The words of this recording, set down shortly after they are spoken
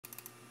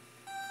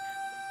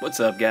What's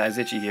up guys,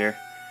 Itchy here.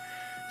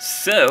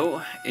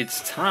 So,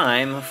 it's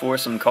time for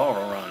some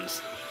Karl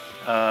runs.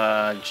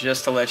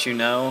 Just to let you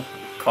know,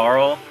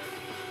 Karl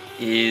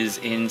is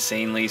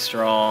insanely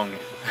strong.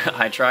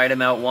 I tried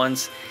him out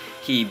once,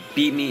 he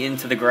beat me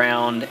into the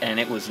ground and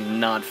it was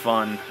not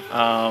fun.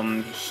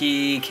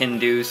 He can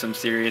do some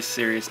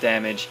serious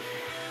damage.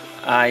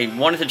 I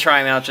wanted to try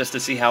him out just to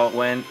see how it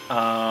went,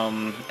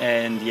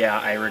 and yeah,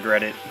 I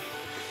regret it.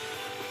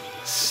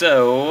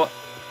 So,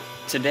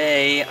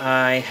 today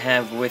I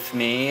have with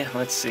me,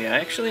 let's see, I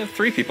actually have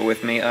 3 people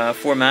with me.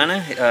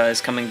 Formana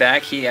is coming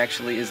back. He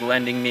actually is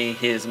lending me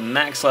his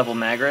max level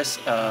Magris.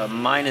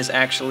 Mine is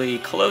actually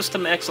close to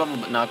max level,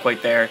 but not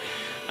quite there.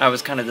 I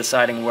was kind of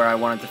deciding where I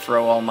wanted to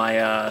throw all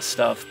my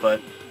stuff,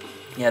 but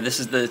yeah, this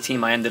is the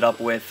team I ended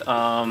up with.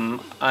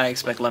 I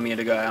expect Lemia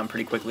to go down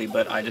pretty quickly,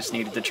 but I just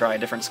needed to try a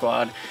different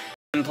squad.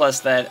 And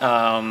plus that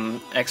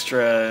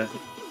extra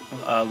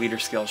leader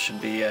skill should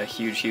be a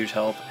huge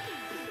help.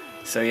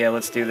 So yeah,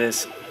 let's do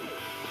this.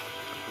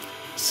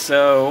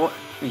 So,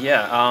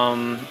 yeah,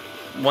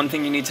 one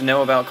thing you need to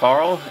know about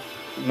Karl,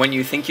 when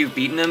you think you've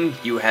beaten him,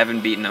 you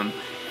haven't beaten him.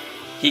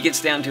 He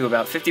gets down to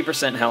about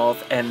 50%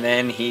 health, and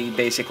then he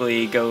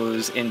basically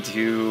goes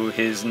into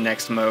his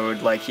next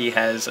mode, like he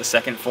has a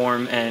second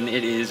form, and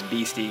it is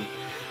beastie.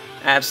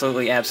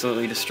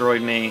 Absolutely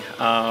destroyed me.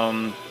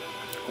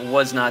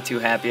 Was not too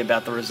happy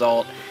about the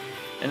result.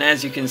 And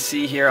as you can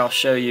see here, I'll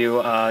show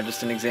you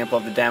just an example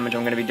of the damage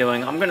I'm going to be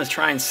doing. I'm going to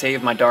try and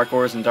save my Dark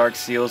Ores and Dark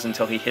Seals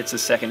until he hits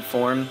his second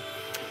form.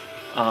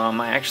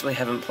 I actually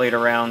haven't played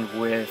around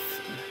with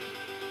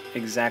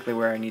exactly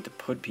where I need to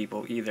put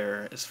people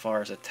either as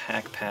far as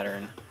attack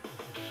pattern.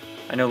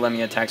 I know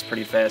Lemia attacks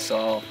pretty fast, so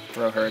I'll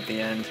throw her at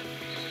the end.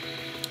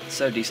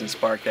 So decent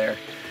spark there.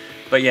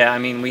 But yeah, I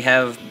mean, we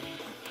have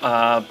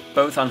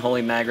both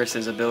Unholy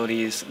Magris'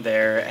 abilities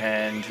there,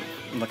 and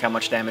look how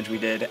much damage we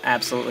did.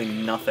 Absolutely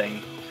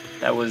nothing.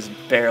 That was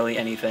barely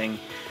anything.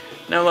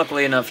 Now,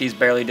 luckily enough, he's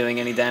barely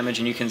doing any damage,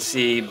 and you can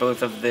see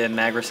both of the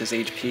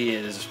Magris' HP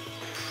is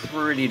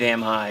pretty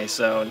damn high,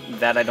 so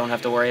that I don't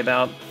have to worry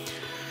about.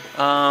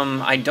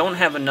 I don't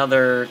have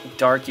another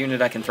dark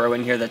unit I can throw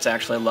in here that's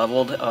actually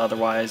leveled,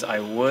 otherwise I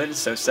would,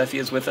 so Sephi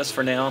is with us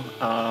for now,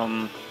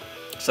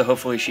 so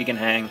hopefully she can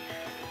hang.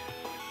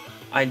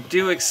 I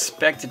do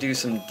expect to do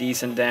some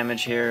decent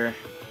damage here,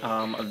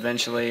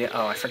 eventually.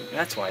 Oh,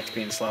 that's why it's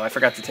being slow. I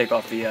forgot to take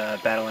off the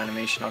battle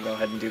animation. I'll go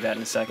ahead and do that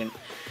in a second.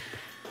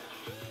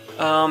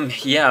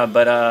 Yeah,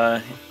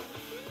 but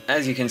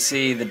as you can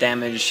see, the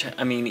damage,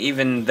 I mean,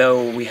 even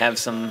though we have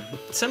some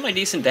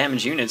semi-decent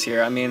damage units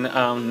here, I mean,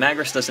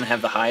 Magris doesn't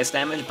have the highest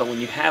damage, but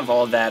when you have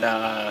all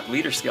that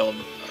leader skill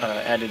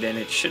added in,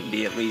 it should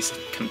be at least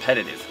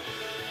competitive.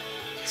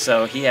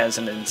 So he has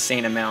an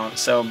insane amount.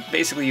 So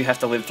basically you have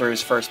to live through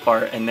his first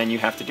part, and then you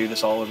have to do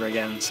this all over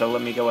again. So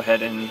let me go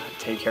ahead and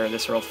take care of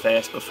this real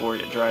fast before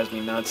it drives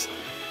me nuts.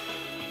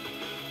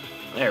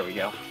 There we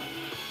go.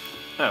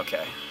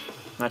 Okay.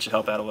 That should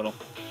help out a little.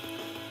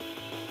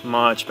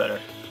 Much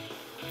better.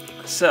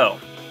 So,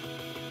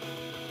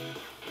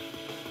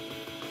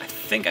 I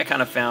think I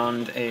kind of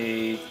found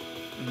a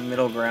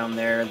middle ground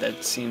there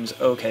that seems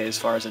okay as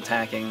far as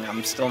attacking.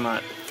 I'm still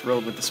not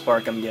thrilled with the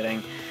spark I'm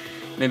getting.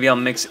 Maybe I'll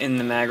mix in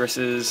the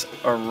Magrises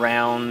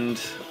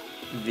around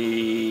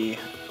the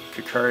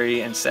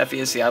Kukuri and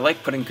Cephia. See, I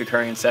like putting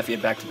Kukuri and Cephia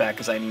back to back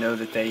because I know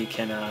that they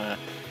can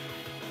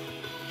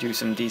do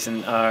some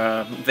decent,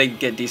 they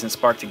get decent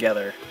spark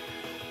together.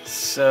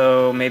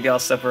 So maybe I'll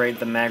separate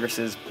the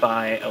Magrises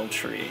by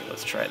Eltree.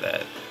 Let's try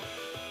that.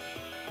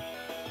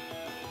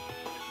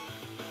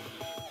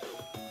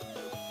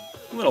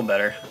 A little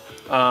better.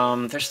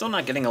 They're still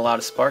not getting a lot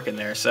of spark in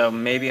there, so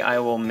maybe I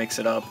will mix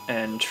it up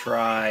and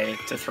try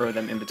to throw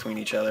them in between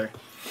each other.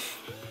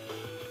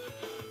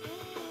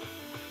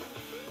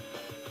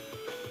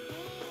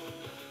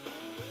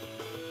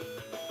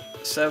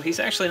 So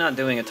he's actually not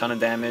doing a ton of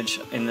damage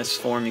in this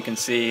form. You can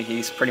see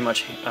he's pretty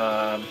much,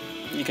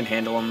 you can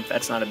handle him.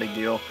 That's not a big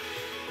deal.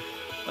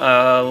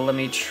 Let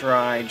me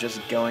try just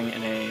going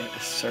in a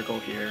circle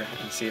here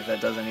and see if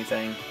that does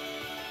anything.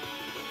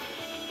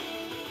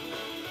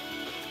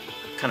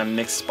 Kind of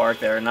mixed spark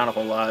there, not a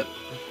whole lot,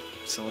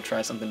 so we'll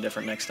try something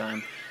different next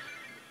time.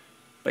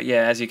 But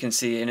yeah, as you can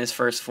see, in his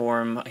first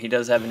form, he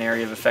does have an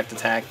area of effect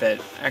attack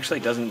that actually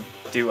doesn't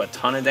do a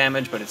ton of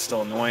damage, but it's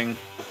still annoying.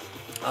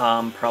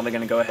 Probably going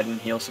to go ahead and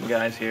heal some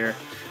guys here.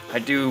 I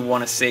do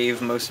want to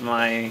save most of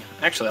my...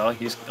 Actually, I'll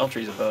use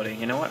Eltree's ability.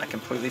 You know what? I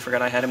completely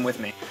forgot I had him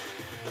with me.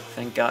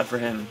 Thank God for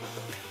him.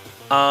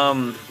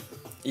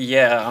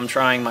 Yeah, I'm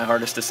trying my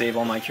hardest to save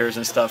all my cures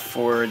and stuff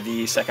for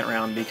the second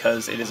round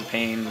because it is a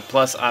pain.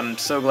 Plus, I'm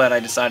so glad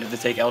I decided to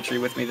take Eltree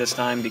with me this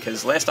time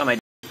because last time I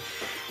did,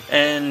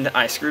 and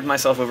I screwed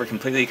myself over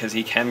completely because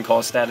he can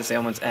cause status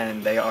ailments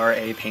and they are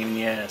a pain in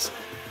the ass.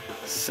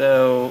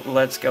 So,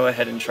 let's go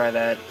ahead and try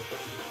that.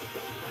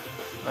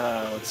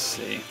 Let's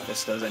see if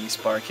this does any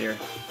spark here.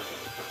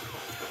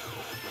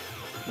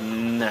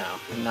 No,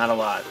 not a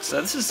lot.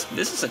 So this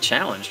is a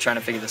challenge trying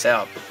to figure this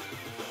out.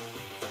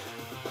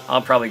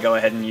 I'll probably go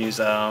ahead and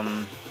use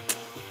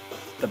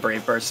the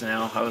Brave Burst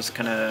now. I was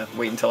gonna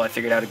wait until I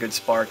figured out a good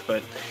spark,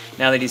 but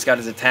now that he's got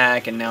his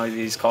attack and now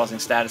he's causing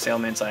status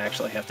ailments, I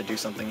actually have to do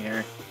something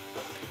here.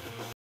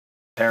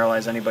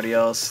 Paralyze anybody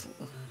else.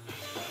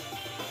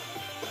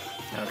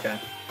 Okay.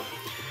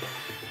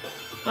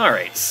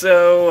 Alright,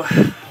 so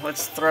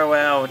let's throw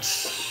out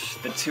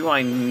the two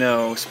I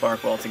know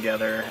Spark well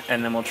together,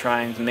 and then we'll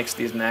try and mix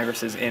these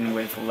Magruses in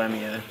with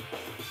Lemia.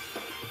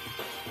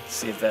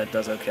 See if that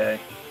does okay.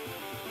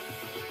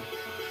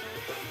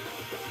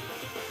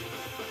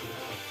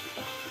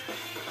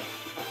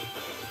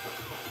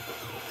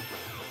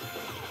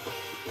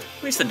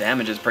 At least the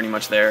damage is pretty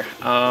much there.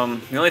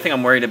 The only thing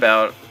I'm worried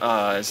about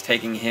is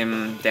taking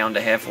him down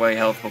to halfway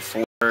health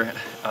before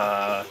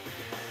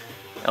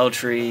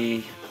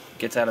Eltree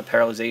gets out of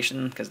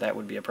paralyzation, because that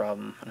would be a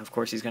problem. And of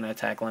course he's going to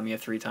attack Lemia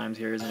 3 times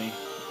here, isn't he?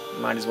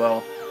 Might as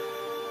well.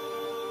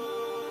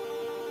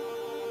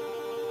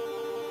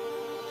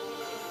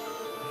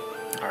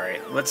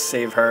 Alright, let's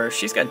save her.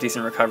 She's got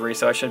decent recovery,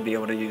 so I should be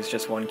able to use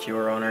just 1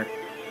 cure on her.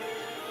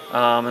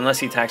 Unless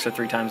he attacks her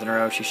 3 times in a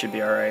row, she should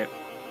be alright.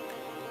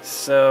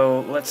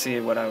 So, let's see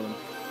what I'm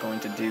going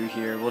to do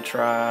here. We'll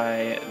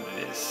try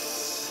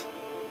this.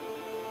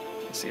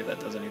 Let's see if that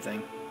does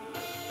anything.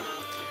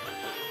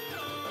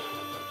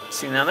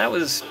 See, now that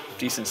was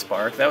decent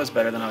spark. That was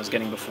better than I was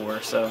getting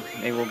before, so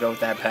maybe we'll go with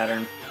that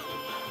pattern.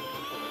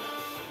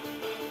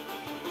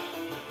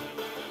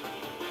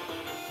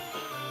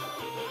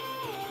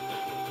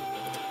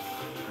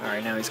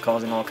 Alright, now he's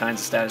causing all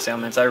kinds of status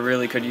ailments. I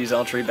really could use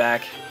Eltree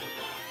back.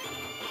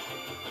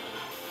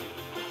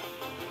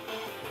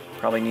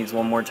 Probably needs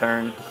 1 more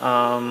turn.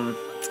 I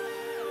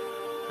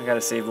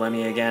gotta save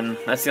Lemmy again.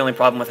 That's the only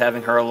problem with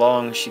having her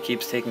along. She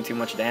keeps taking too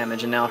much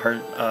damage, and now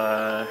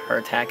her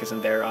attack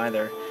isn't there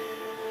either.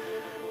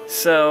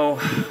 So,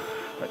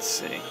 let's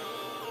see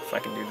if I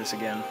can do this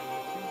again.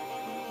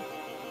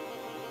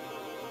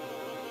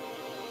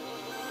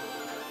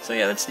 So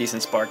yeah, that's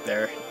decent spark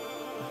there.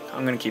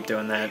 I'm gonna keep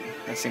doing that.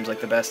 That seems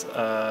like the best.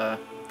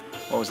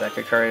 What was that?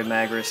 Kakari,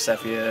 Magrus,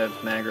 Cephia,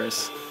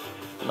 Magrus,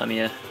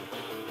 Lemia.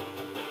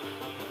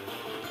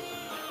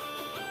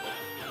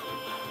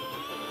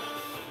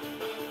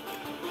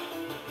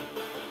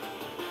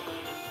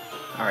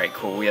 Alright,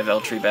 cool. We have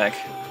Eltree back.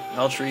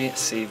 Eltree,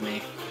 save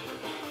me.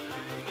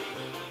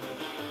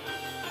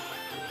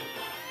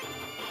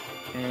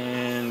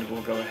 And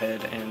we'll go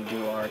ahead and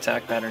do our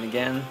attack pattern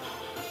again.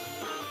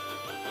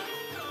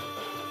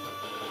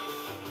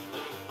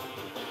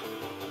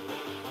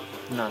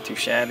 Not too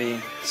shabby.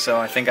 So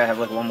I think I have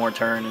like 1 more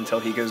turn until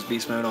he goes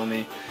beast mode on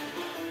me.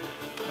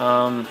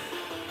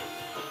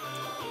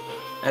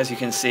 As you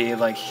can see,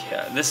 like,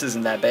 this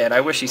isn't that bad.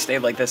 I wish he stayed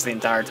like this the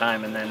entire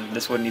time, and then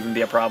this wouldn't even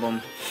be a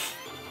problem.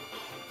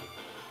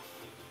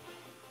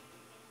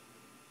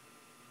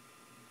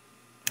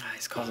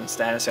 He's causing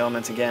status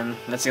ailments again.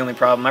 That's the only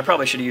problem. I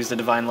probably should have used the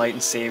Divine Light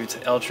and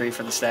saved Eltree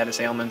for the status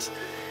ailments.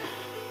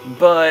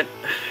 But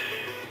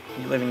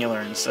you live and you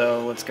learn.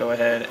 So let's go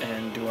ahead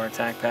and do our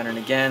attack pattern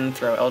again.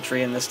 Throw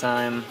Eltree in this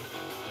time.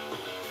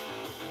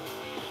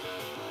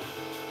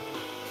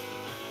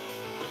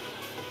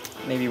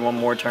 Maybe 1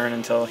 more turn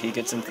until he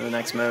gets into the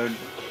next mode.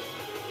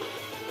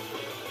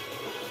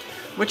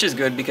 Which is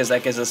good because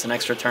that gives us an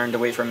extra turn to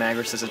wait for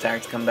Magrus'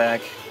 attack to come back.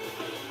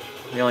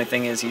 The only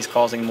thing is he's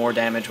causing more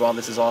damage while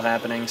this is all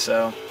happening,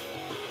 so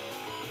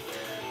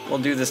we'll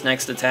do this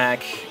next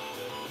attack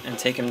and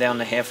take him down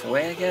to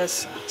halfway, I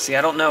guess. See,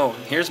 I don't know.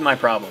 Here's my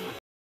problem.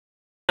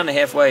 Down to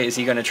halfway, is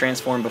he going to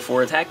transform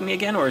before attacking me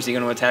again, or is he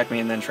going to attack me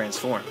and then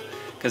transform?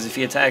 Because if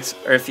he attacks,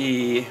 or if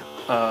he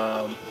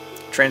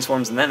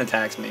transforms and then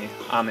attacks me,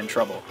 I'm in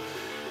trouble.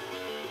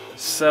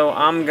 So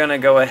I'm going to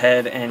go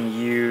ahead and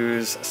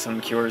use some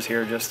cures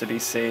here just to be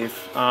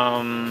safe.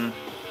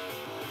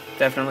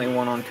 Definitely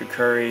 1 on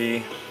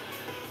Kukuri.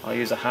 I'll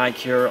use a high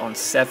cure on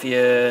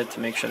Cephia to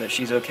make sure that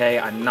she's okay.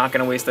 I'm not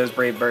going to waste those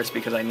Brave Bursts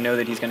because I know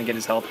that he's going to get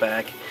his health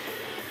back.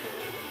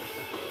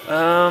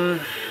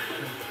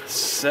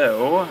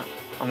 So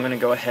I'm going to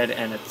go ahead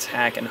and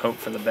attack and hope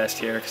for the best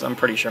here because I'm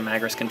pretty sure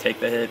Magrus can take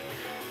the hit.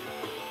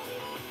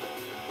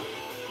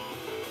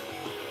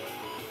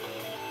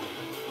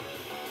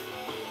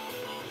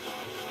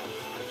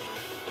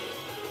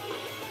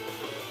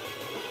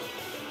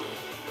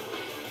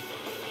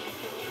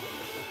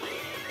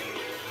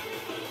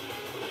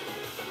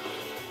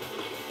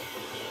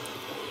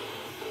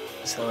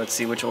 So let's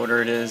see which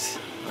order it is.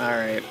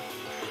 Alright.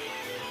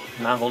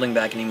 Not holding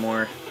back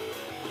anymore.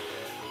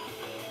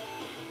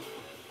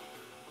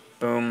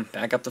 Boom.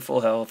 Back up to full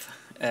health.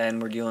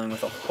 And we're dealing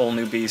with a whole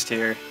new beast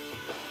here.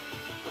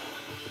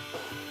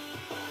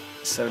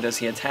 So does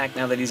he attack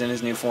now that he's in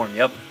his new form?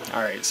 Yep.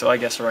 Alright, so I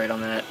guess right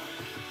on that.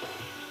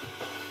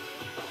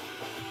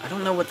 I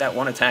don't know what that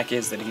 1 attack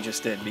is that he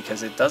just did,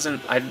 because it doesn't...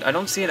 I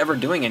don't see it ever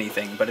doing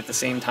anything, but at the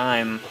same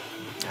time...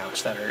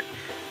 Ouch, that hurt.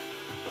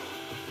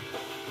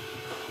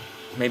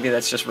 Maybe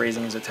that's just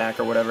raising his attack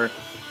or whatever.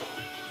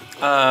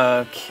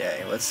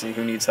 Okay, let's see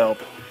who needs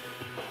help.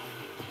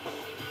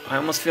 I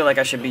almost feel like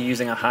I should be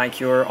using a high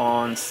cure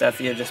on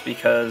Cephia just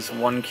because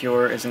one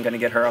cure isn't going to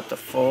get her up to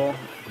full.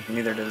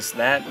 Neither does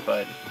that,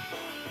 but...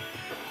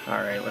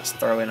 Alright, let's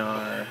throw in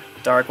our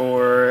Dark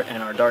Ore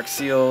and our Dark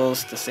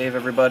Seals to save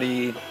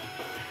everybody.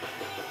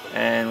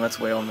 And let's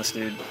wail on this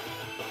dude.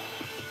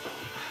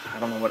 I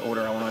don't know what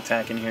order I want to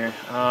attack in here.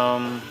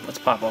 Let's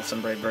pop off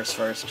some Brave Bursts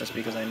first, just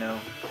because I know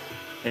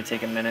they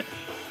take a minute.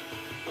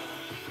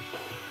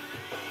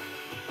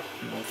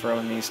 And we'll throw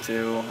in these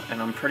two,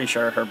 and I'm pretty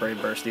sure her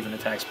Brave Burst even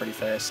attacks pretty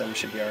fast, so we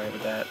should be alright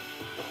with that.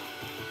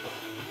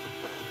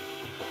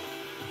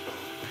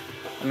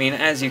 I mean,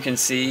 as you can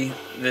see,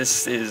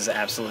 this is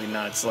absolutely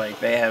nuts. Like,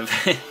 they have...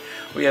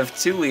 we have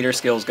two leader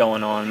skills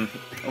going on.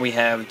 We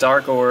have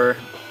Dark Ore,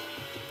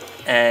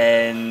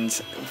 and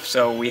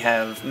so we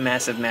have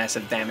massive,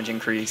 massive damage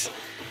increase,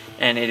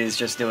 and it is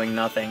just doing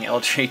nothing.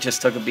 Eltree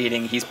just took a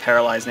beating. He's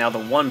paralyzed now. The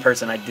one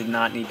person I did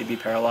not need to be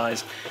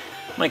paralyzed.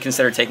 Might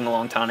consider taking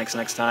along tonics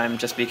next time,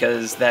 just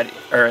because that...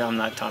 Or, I'm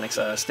not tonics,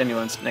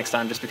 stimulants next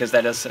time, just because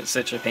that is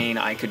such a pain.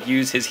 I could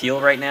use his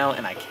heal right now,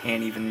 and I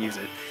can't even use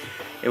it.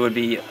 It would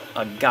be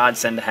a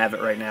godsend to have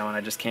it right now, and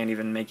I just can't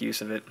even make use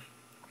of it.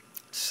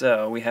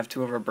 So, we have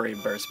two of our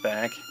Brave Bursts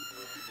back.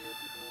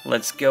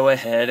 Let's go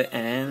ahead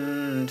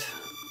and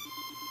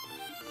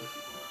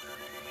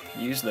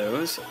use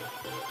those.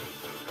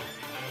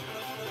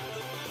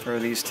 Throw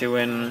these two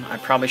in. I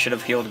probably should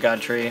have healed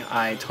Godtree.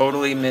 I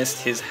totally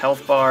missed his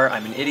health bar.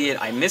 I'm an idiot.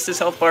 I missed his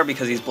health bar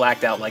because he's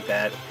blacked out like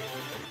that.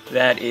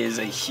 That is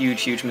a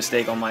huge, huge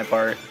mistake on my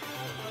part.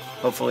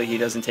 Hopefully he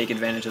doesn't take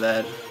advantage of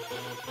that.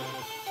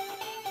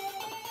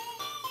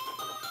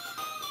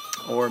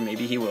 Or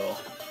maybe he will.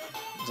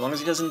 As long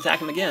as he doesn't attack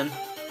him again.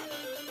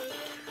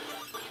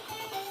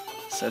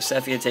 So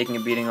Cephia taking a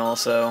beating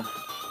also.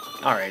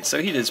 Alright,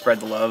 so he did spread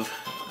the love.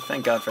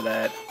 Thank God for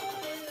that.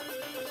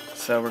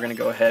 So we're going to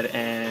go ahead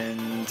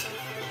and...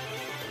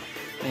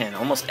 Man,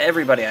 almost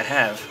everybody I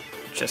have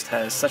just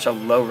has such a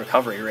low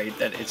recovery rate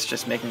that it's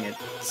just making it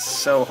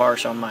so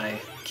harsh on my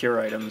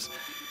cure items.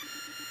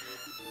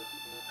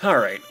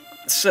 Alright,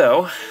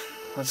 so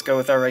let's go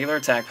with our regular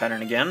attack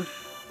pattern again.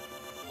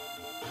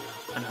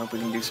 And hope we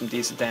can do some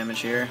decent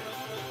damage here.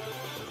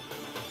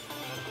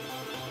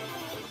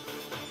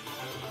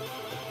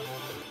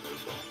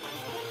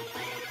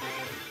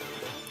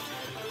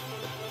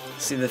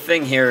 See, the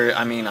thing here,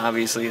 I mean,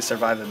 obviously, is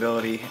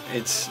survivability.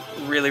 It's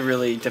really,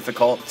 really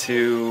difficult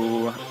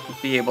to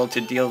be able to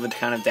deal the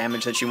kind of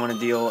damage that you want to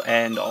deal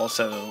and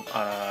also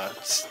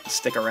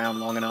stick around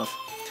long enough.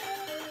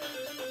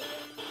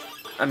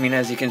 I mean,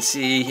 as you can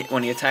see,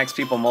 when he attacks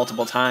people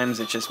multiple times,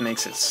 it just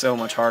makes it so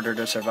much harder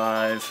to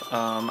survive.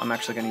 I'm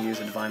actually going to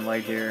use a Divine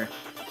Light here,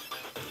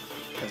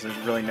 because there's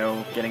really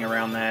no getting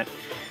around that.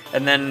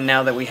 And then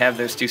now that we have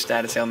those two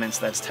status ailments,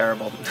 that's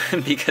terrible,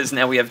 because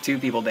now we have two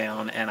people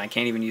down, and I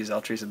can't even use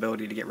Eltree's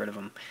ability to get rid of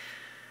them.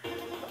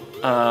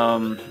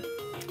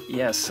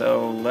 Yeah,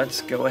 so let's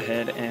go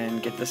ahead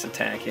and get this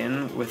attack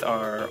in with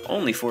our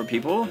only 4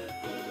 people.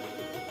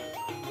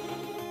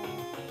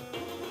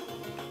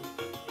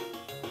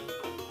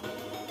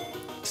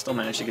 Still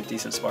managed to get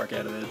decent spark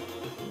out of it.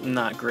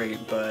 Not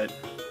great, but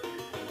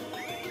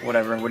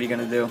whatever. What are you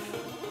going to do?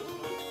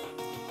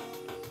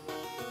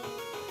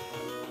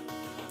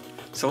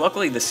 So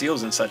luckily the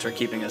seals and such are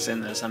keeping us in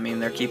this. I mean,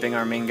 they're keeping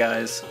our main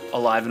guys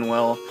alive and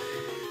well.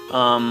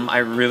 I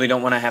really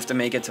don't want to have to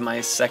make it to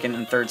my second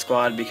and third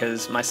squad,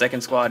 because my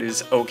second squad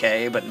is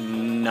okay, but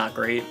not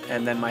great.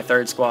 And then my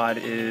third squad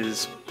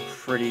is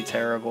pretty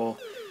terrible.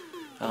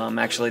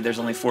 Actually, there's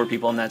only 4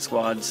 people in that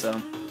squad,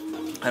 so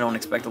I don't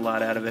expect a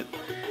lot out of it.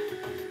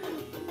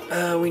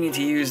 We need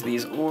to use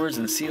these ores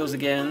and seals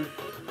again.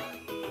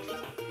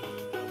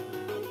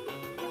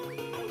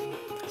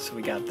 So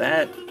we got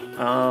that.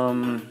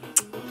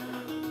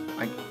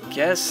 I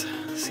guess,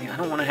 see, I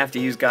don't want to have to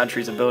use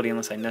Godtree's ability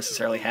unless I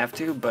necessarily have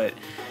to, but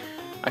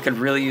I could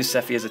really use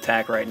Cephia's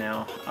attack right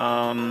now,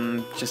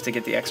 just to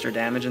get the extra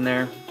damage in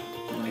there.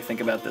 Let me think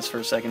about this for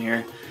a second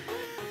here.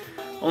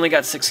 Only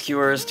got 6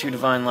 cures, 2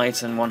 Divine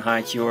Lights, and 1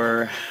 high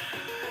cure.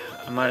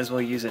 I might as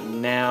well use it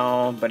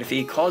now, but if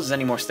he causes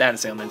any more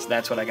status ailments,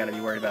 that's what I gotta be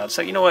worried about.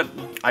 So you know what?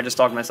 I just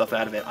talked myself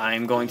out of it.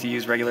 I'm going to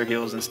use regular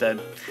heals instead.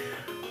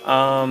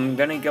 I'm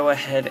gonna go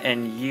ahead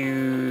and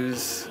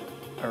use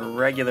a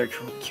regular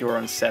cure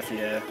on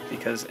Cephia,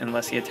 because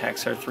unless he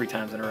attacks her 3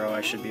 times in a row,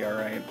 I should be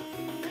alright.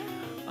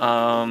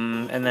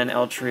 And then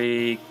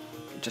Eltree,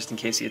 just in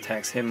case he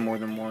attacks him more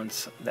than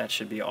once, that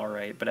should be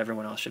alright, but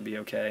everyone else should be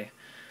okay.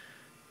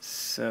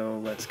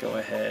 So let's go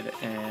ahead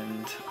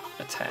and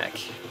attack.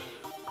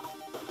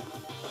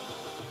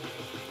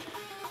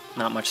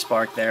 Not much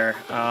spark there.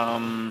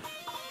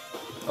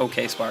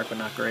 Okay spark, but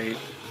not great.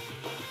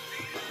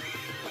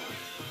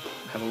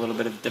 Have a little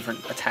bit of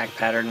different attack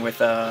pattern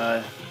with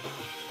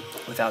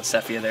without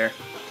Cephia there.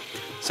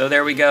 So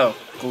there we go.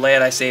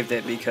 Glad I saved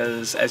it,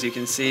 because as you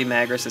can see,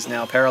 Magris is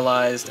now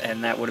paralyzed,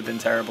 and that would have been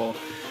terrible.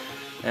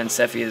 And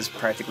Cephia is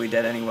practically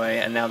dead anyway,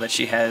 and now that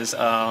she has,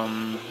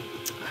 I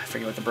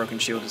forget what the broken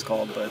shield is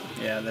called, but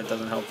yeah, that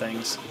doesn't help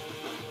things.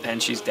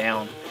 And she's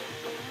down.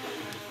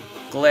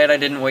 Glad I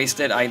didn't waste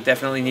it. I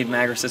definitely need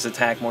Magrus's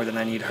attack more than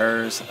I need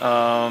hers.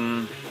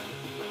 But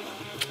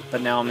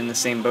now I'm in the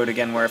same boat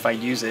again where if I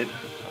use it,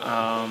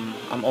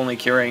 I'm only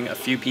curing a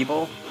few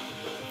people.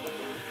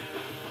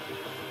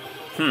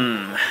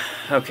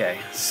 Okay,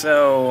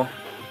 so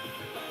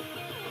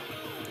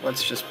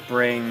let's just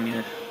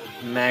bring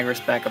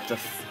Magrus back up to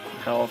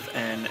health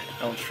and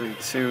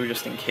Ep02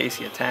 just in case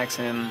he attacks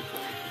him.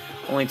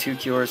 Only 2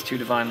 cures, 2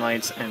 Divine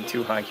Lights, and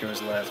 2 high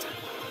cures left.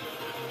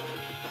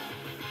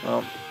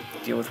 Well,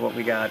 deal with what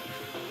we got.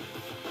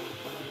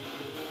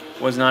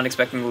 Was not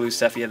expecting to lose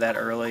Sephia that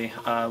early.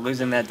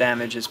 Losing that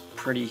damage is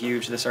pretty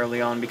huge this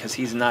early on because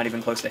he's not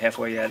even close to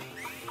halfway yet.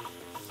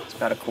 It's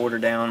about a quarter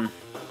down.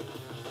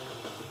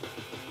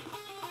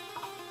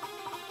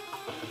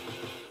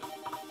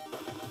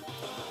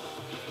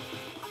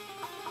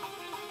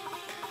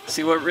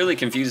 See, what really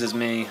confuses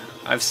me,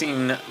 I've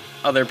seen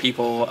other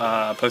people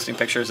posting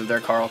pictures of their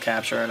Karl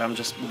capture, and I'm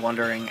just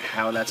wondering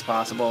how that's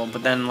possible.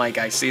 But then, like,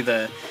 I see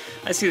the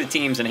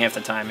teams, and half the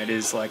time it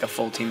is like a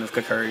full team of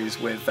Kakuris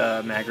with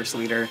Magrus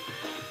leader,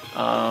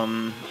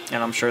 and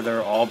I'm sure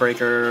they're all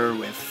breaker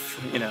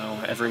with, you know,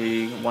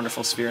 every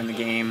wonderful sphere in the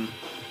game.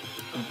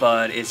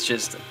 But it's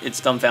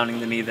dumbfounding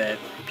to me that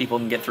people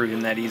can get through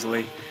him that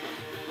easily.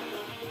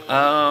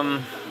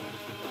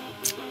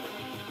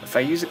 If I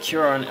use a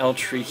cure on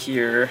Eltree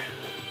here,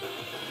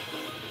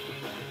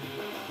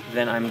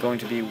 then I'm going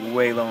to be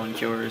way low on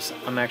cures.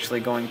 I'm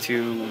actually going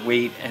to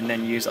wait and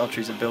then use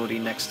Eltree's ability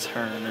next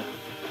turn.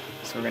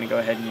 So we're going to go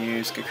ahead and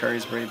use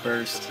Kakuri's Brave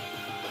Burst,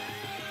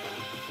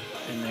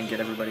 and then get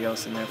everybody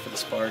else in there for the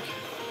spark.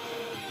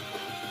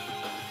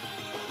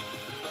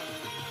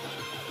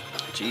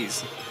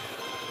 Jeez.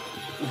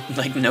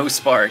 Like, no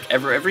spark.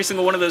 Every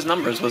single one of those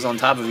numbers was on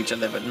top of each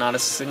other, but not a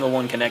single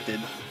one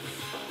connected.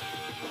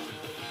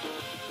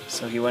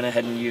 So he went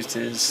ahead and used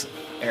his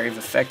Area of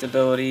Effect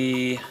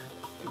ability,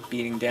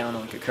 beating down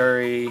on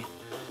Kakuri.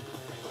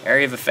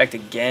 Area of Effect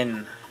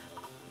again.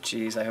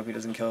 Jeez, I hope he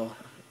doesn't kill.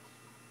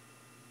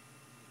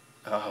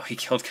 Oh, he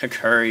killed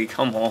Kakuri.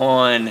 Come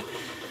on.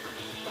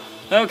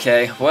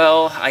 Okay,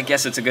 well, I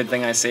guess it's a good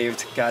thing I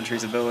saved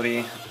Godtree's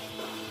ability.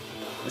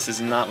 This is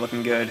not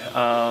looking good.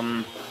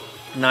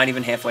 Not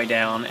even halfway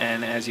down,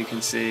 and as you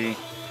can see,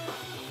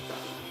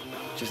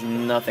 just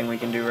nothing we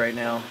can do right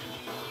now.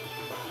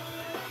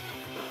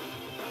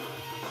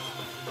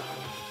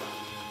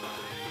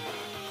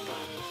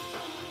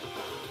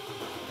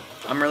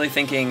 I'm really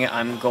thinking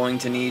I'm going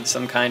to need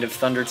some kind of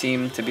Thunder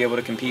team to be able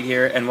to compete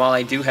here, and while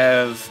I do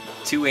have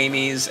 2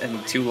 Amy's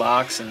and 2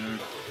 Locks, and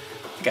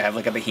I think I have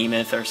like a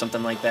Behemoth or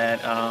something like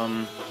that,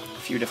 a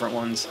few different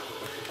ones,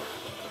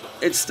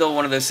 it's still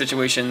one of those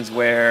situations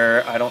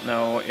where I don't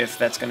know if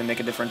that's going to make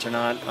a difference or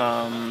not.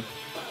 I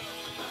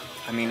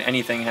mean,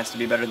 anything has to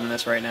be better than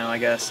this right now, I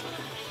guess.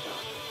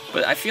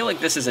 But I feel like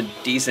this is a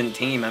decent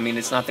team. I mean,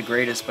 it's not the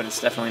greatest, but it's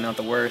definitely not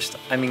the worst.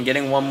 I mean,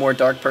 getting one more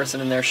Dark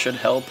person in there should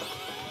help,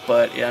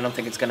 but yeah, I don't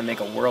think it's going to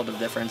make a world of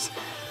difference.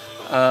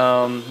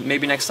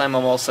 Maybe next time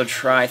I'll also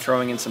try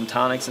throwing in some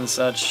tonics and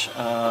such,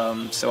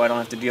 so I don't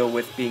have to deal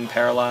with being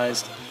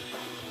paralyzed.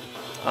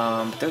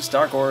 But those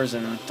Dark Ores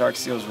and Dark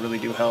Seals really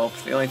do help.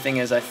 The only thing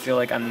is I feel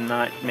like I'm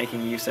not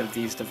making use of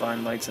these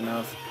Divine Lights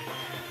enough.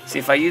 See,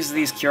 if I use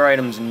these cure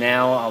items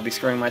now, I'll be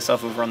screwing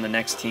myself over on the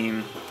next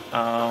team.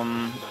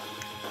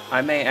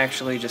 I may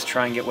actually just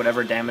try and get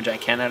whatever damage I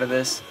can out of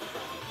this.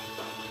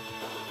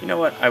 You know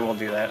what? I will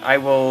do that. I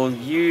will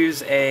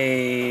use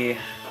a...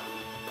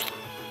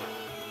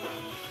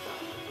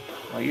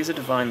 I'll use a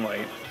Divine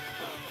Light.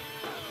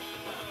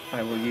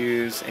 I will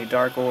use a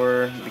Dark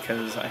Ore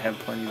because I have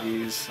plenty of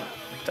these.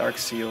 Dark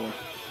Seal.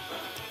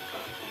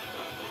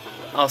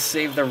 I'll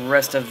save the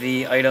rest of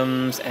the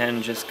items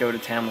and just go to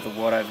town with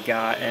what I've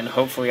got, and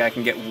hopefully I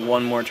can get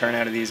one more turn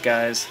out of these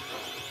guys.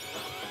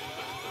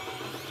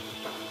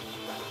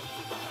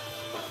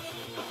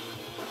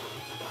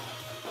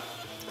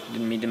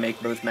 Didn't mean to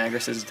make both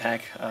Magrus's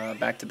attack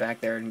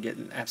back-to-back there and get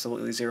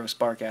absolutely 0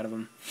 spark out of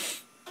them.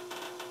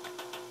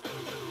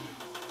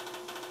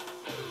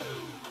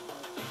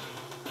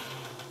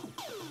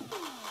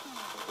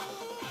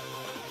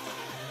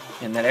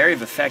 And that Area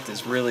of Effect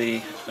is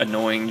really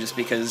annoying just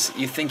because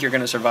you think you're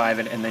going to survive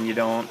it and then you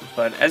don't.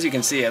 But as you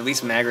can see, at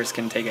least Magrus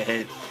can take a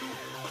hit.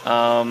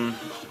 Yeah,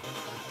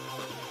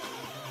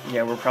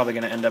 we're probably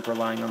going to end up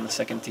relying on the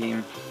second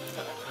team.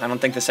 I don't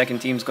think the second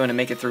team's going to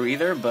make it through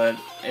either, but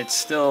it's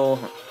still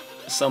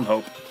some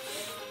hope.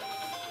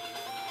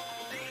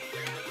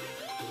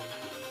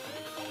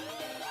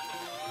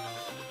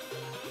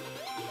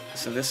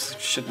 So this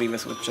should leave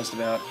us with just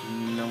about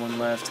no one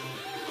left.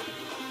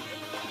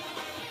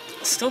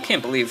 Still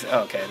can't believe...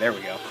 Okay, there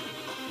we go.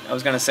 I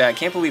was going to say, I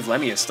can't believe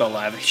Lemmy is still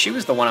alive. She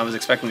was the one I was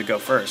expecting to go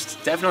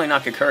first. Definitely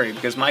not Kakuri,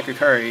 because my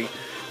Kakuri,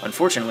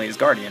 unfortunately, is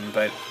Guardian,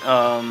 but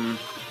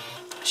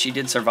she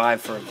did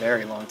survive for a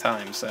very long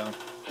time, so...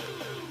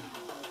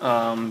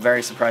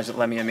 very surprised that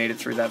Lemmy made it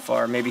through that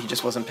far. Maybe he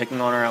just wasn't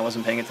picking on her, I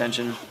wasn't paying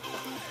attention.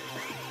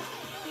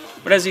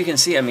 But as you can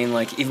see, I mean,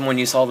 like, even when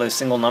you saw those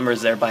single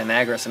numbers there by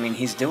Magrus, I mean,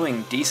 he's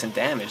doing decent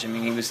damage. I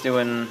mean, he was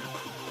doing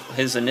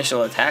his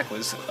initial attack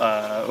was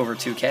over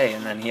 2k,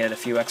 and then he had a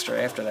few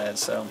extra after that,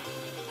 so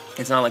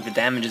it's not like the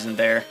damage isn't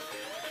there.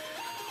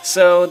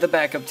 So the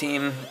backup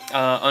team,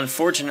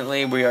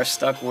 unfortunately we are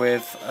stuck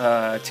with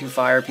 2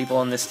 fire people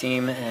on this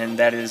team, and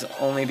that is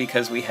only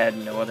because we had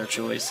no other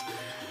choice.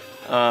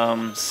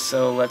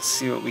 So let's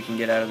see what we can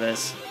get out of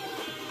this.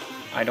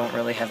 I don't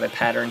really have a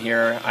pattern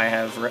here I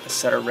have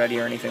set or ready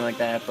or anything like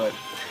that, but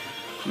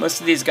most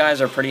of these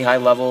guys are pretty high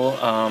level,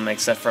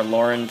 except for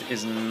Lauren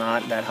is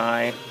not that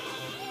high.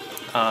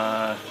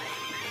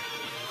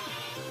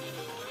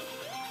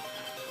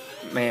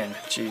 Man,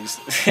 jeez.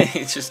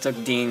 He just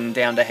took Dean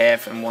down to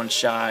half in one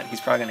shot.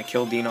 He's probably going to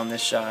kill Dean on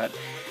this shot.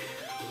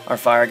 Our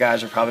fire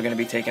guys are probably going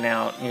to be taken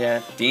out.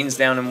 Yeah, Dean's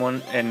down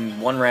in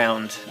one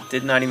round.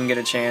 Did not even get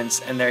a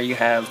chance. And there you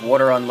have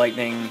Water on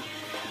Lightning,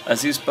 a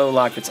Zeus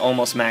Bowlock that's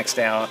almost maxed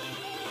out.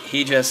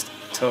 He just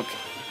took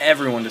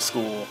everyone to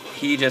school.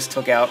 He just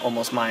took out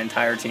almost my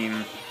entire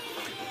team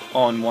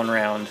on one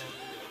round.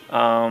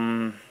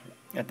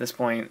 At this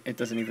point, it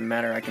doesn't even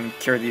matter. I can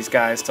cure these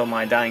guys till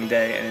my dying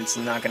day, and it's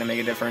not going to make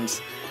a difference.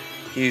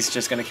 He's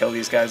just going to kill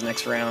these guys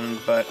next round,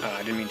 but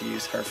I didn't mean to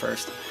use her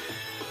first.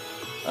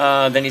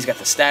 Then he's got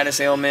the status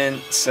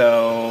ailment,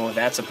 so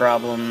that's a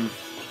problem.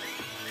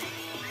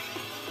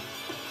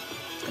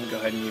 I'm going to go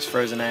ahead and use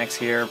Frozen Axe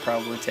here,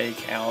 probably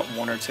take out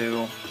 1 or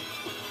 2.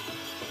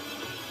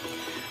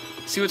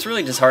 See, what's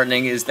really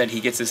disheartening is that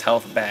he gets his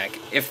health back.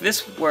 If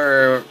this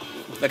were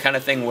the kind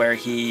of thing where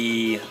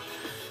he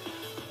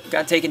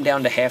got taken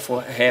down to half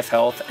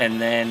health and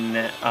then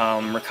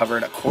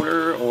recovered a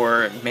quarter,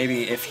 or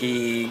maybe if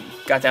he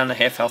got down to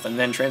half health and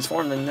then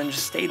transformed and then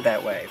just stayed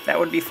that way, that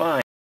would be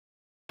fine.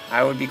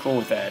 I would be cool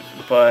with that.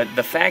 But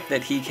the fact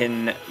that he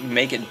can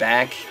make it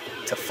back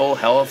to full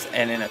health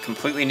and in a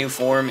completely new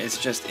form is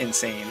just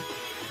insane.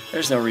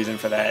 There's no reason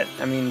for that.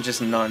 I mean,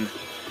 just none,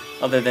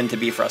 other than to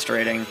be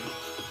frustrating.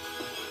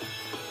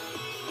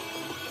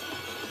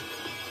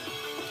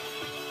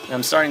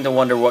 I'm starting to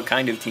wonder what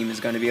kind of team is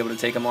going to be able to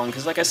take him on,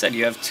 because like I said,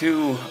 you have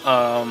 2,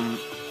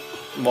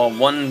 well,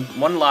 one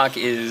lock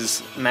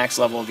is max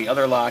level, the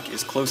other lock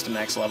is close to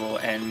max level,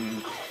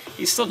 and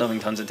he's still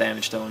doing tons of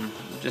damage to him,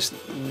 just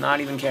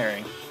not even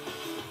caring.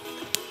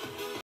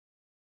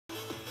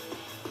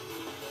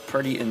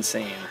 Pretty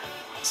insane.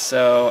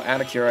 So,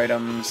 out of cure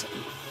items,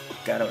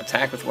 got to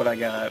attack with what I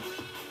got.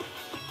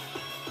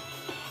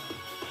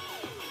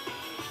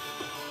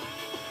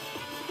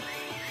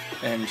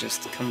 And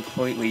just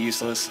completely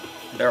useless.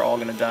 They're all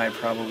gonna die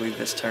probably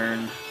this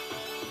turn.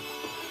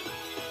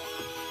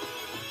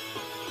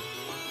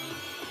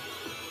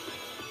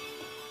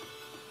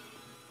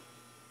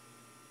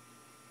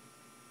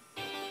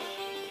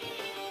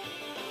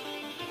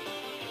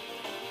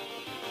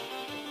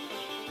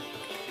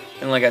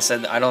 And like I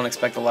said, I don't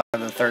expect a lot of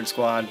the third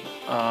squad.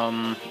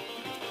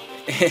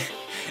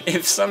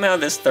 If somehow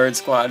this third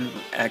squad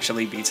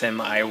actually beats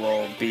him, I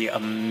will be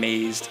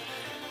amazed.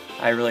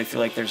 I really feel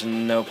like there's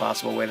no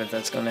possible way that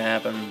that's going to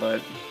happen,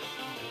 but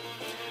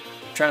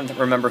I'm trying to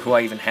remember who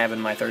I even have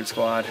in my third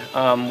squad.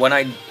 When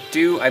I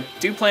do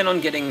plan on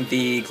getting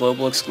the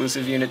global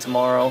exclusive unit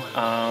tomorrow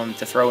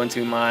to throw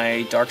into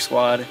my dark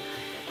squad,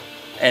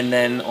 and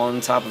then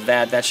on top of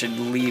that, that should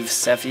leave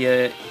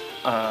Cephia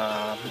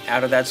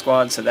out of that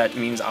squad, so that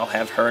means I'll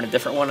have her in a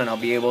different one, and I'll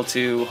be able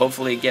to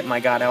hopefully get my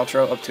God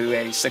Outro up to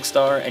a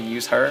 6-star and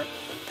use her.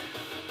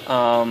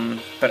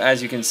 But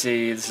as you can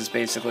see, this is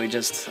basically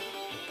just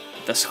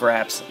the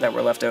scraps that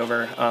were left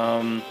over,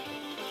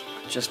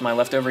 just my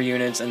leftover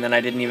units, and then I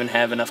didn't even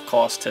have enough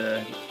cost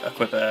to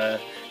equip a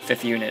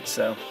 5th unit,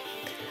 so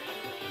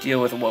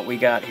deal with what we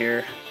got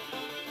here.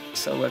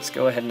 So let's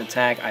go ahead and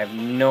attack. I have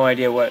no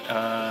idea what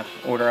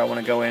order I want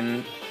to go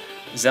in.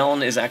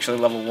 Zeln is actually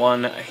level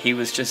 1. He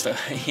was just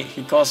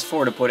he cost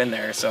 4 to put in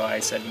there, so I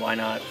said why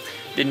not.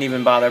 Didn't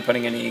even bother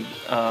putting any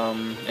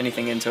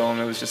anything into him.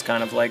 It was just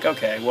kind of like,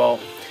 okay, well,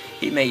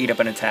 he may eat up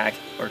an attack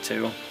or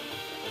 2.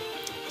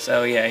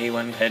 So yeah, he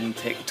went ahead and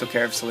took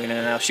care of Selena.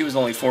 Now, she was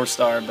only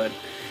 4-star, but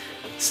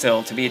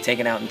still, to be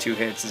taken out in 2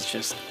 hits is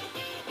just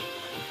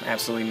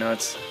absolutely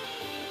nuts.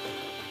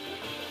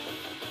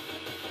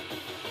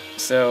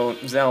 So,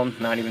 Zeln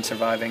not even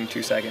surviving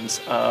 2 seconds.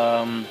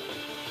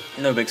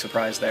 No big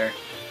surprise there.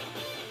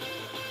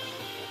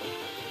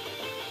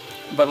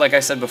 But like I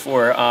said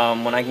before,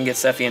 when I can get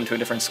Sephi into a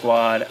different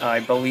squad, I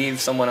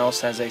believe someone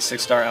else has a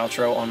 6-star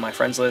outro on my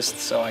friends list,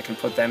 so I can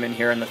put them in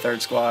here in the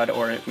 3rd squad,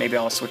 or maybe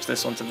I'll switch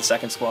this one to the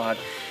 2nd squad.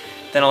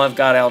 Then I'll have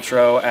God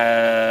Outro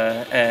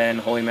and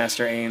Holy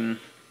Master Aim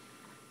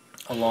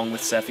along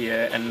with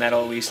Cephia, and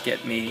that'll at least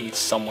get me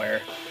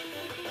somewhere.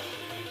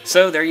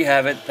 So there you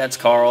have it. That's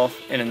Karl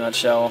in a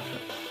nutshell.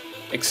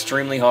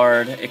 Extremely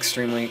hard,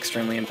 extremely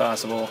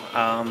impossible.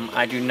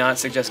 I do not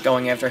suggest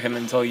going after him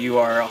until you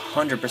are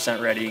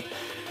 100% ready.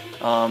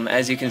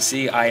 As you can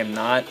see, I am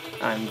not.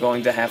 I'm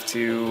going to have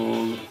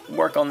to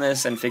work on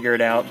this and figure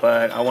it out,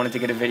 but I wanted to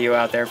get a video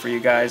out there for you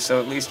guys, so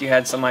at least you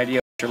had some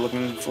idea what you're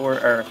looking for,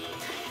 or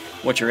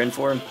what you're in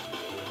for.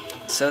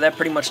 So that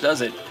pretty much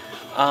does it.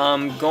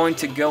 I'm going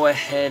to go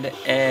ahead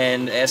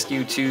and ask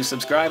you to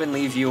subscribe and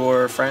leave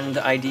your friend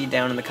ID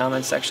down in the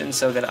comments section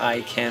so that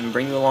I can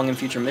bring you along in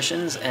future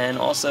missions, and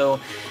also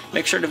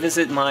make sure to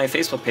visit my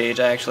Facebook page.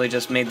 I actually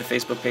just made the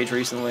Facebook page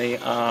recently.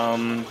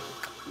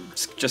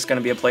 It's just going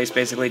to be a place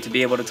basically to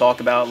be able to talk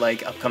about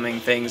like upcoming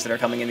things that are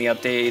coming in the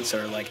updates,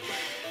 or like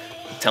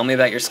tell me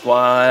about your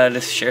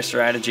squad, share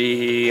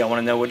strategy, I want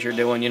to know what you're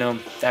doing, you know,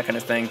 that kind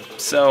of thing.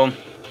 So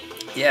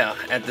yeah,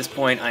 at this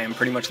point I am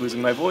pretty much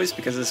losing my voice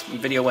because this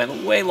video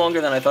went way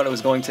longer than I thought it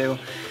was going to.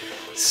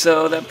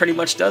 So that pretty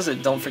much does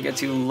it. Don't forget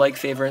to like,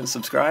 favorite, and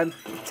subscribe.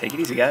 Take it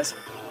easy, guys.